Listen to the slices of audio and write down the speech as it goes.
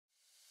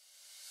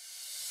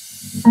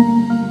I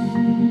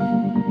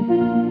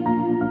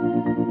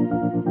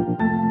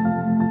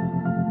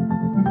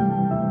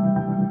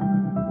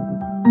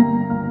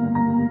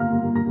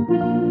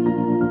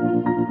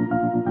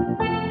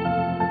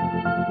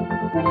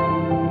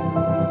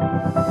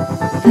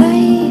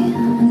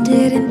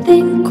didn't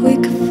think we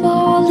could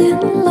fall in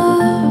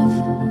love,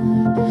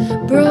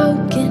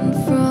 broken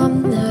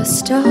from the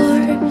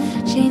start,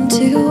 chained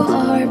to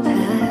our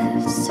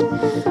past.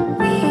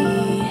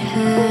 We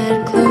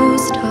had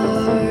closed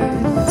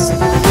hearts.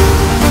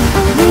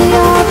 We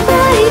are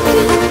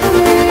breaking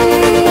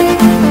free.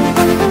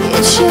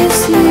 It's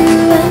just you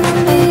and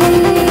me.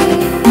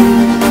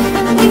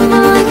 We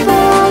might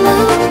fall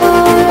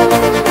apart,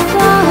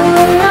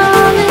 flower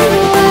on and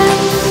wet.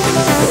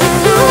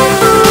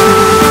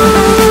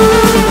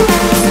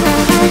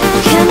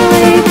 Can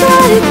we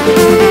break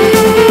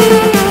free?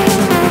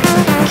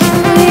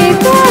 Can we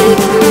break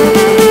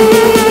free?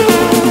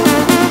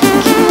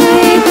 Can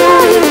we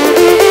break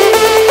free?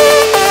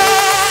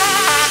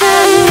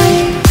 Can we?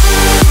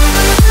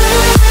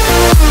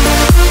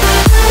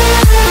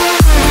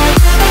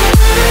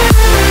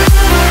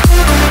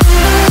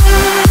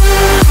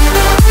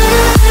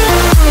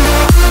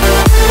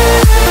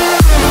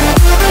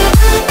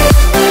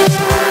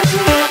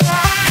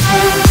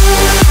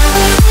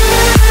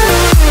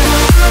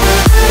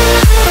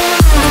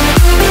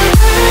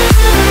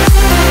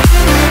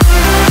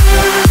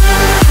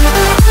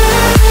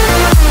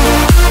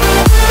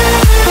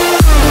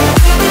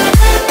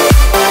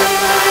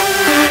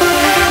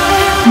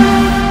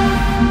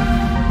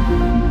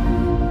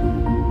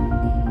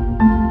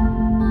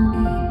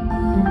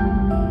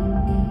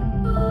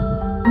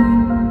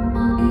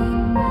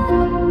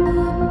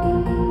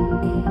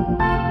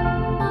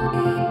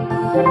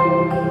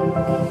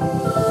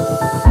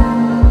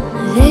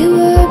 They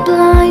were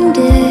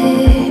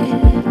blinded,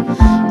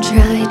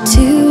 tried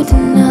to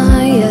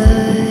deny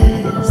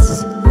us,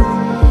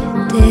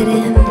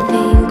 didn't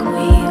think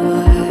we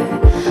were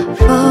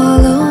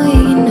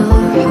following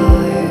our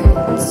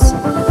hearts.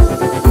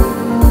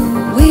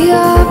 We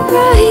are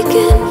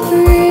breaking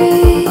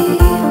free,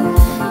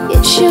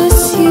 it's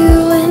just you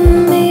and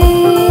me.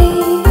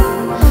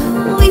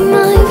 We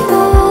might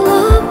fall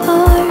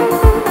apart,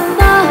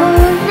 now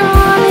we're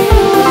running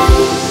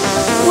away.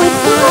 We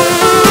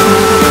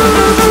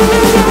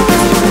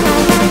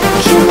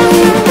can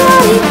we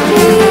break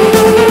free?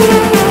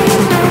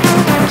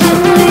 Can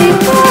we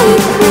break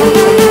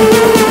free?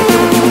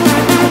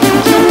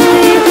 Can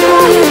we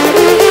break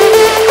free?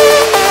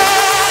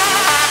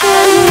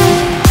 Can we?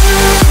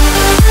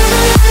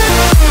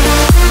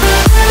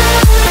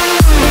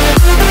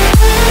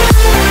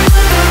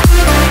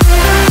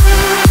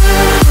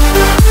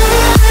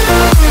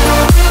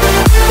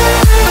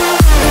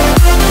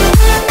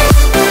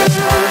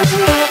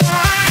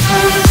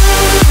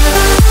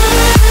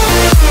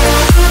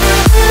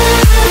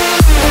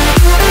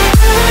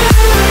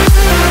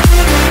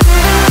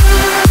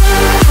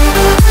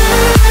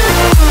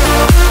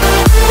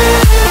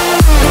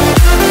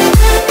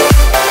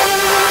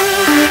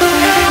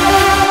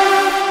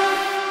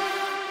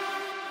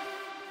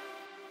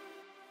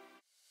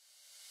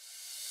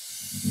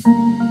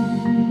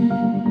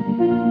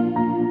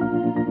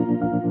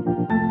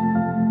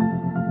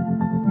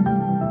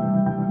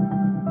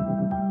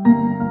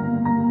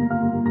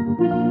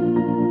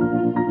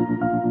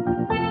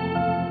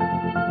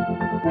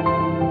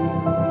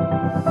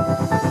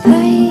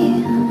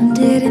 I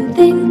didn't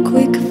think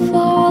we could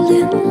fall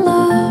in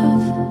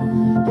love,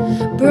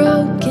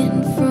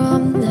 broken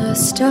from the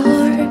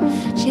start,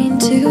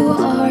 chained to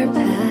our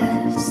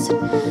past.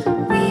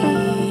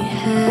 We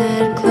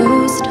had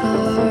closed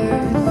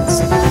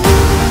hearts.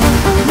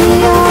 We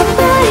are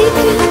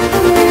breaking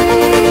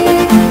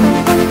free.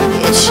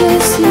 It's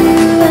just you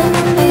and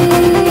me.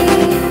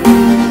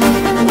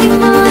 We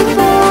might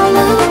fall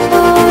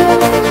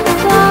apart,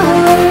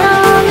 flower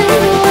on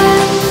and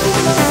wet.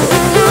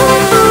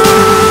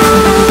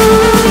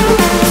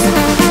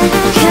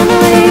 Can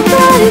we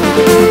break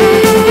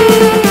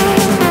free?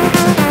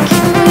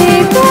 Can we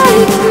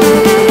break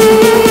free?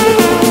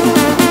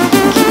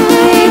 Can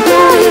we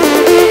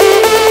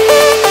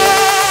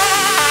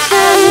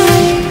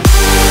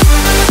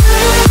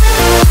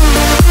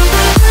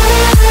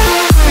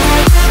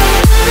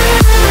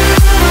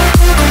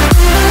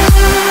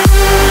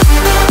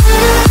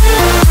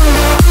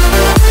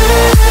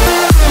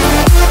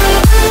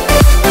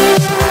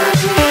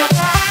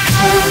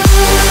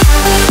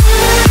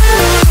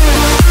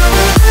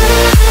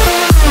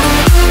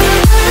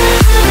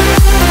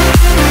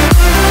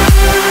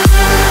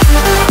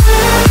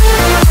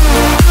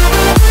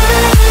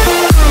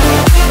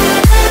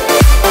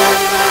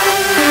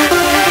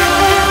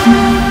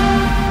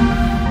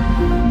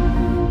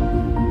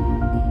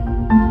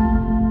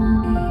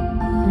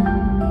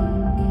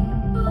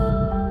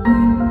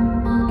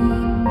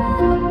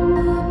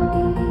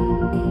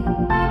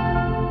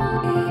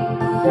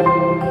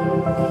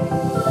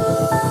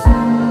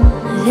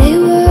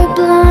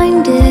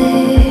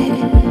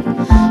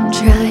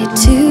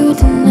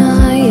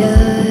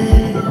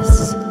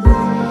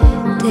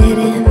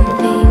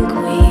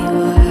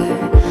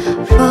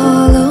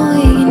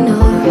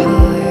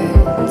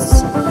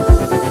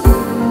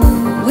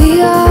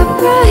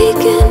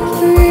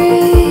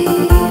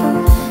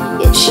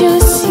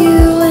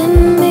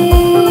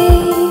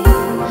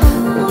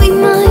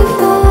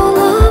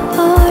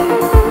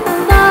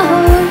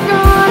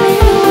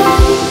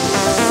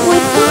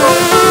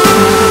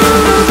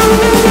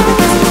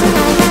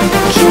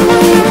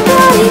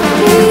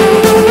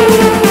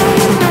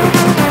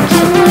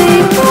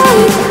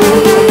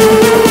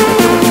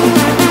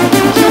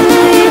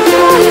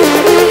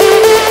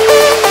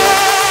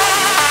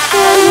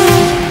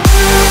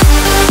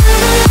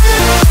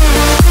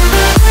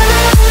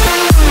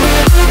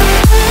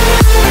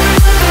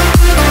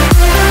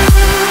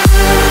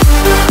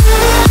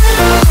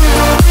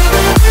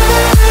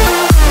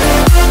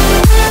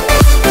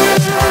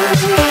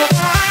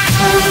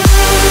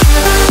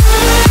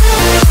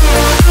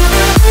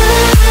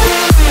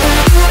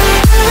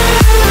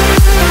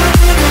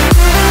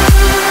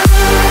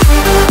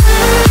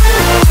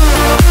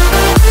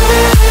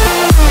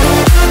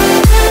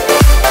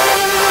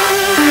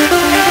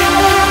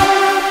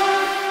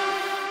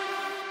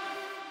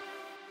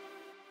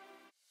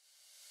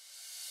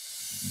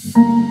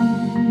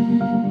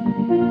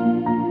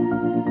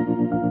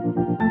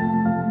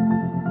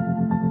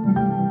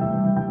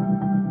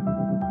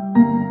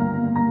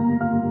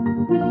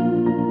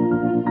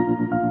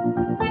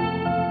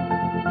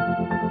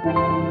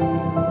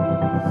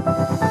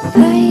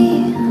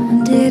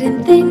I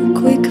didn't think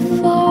we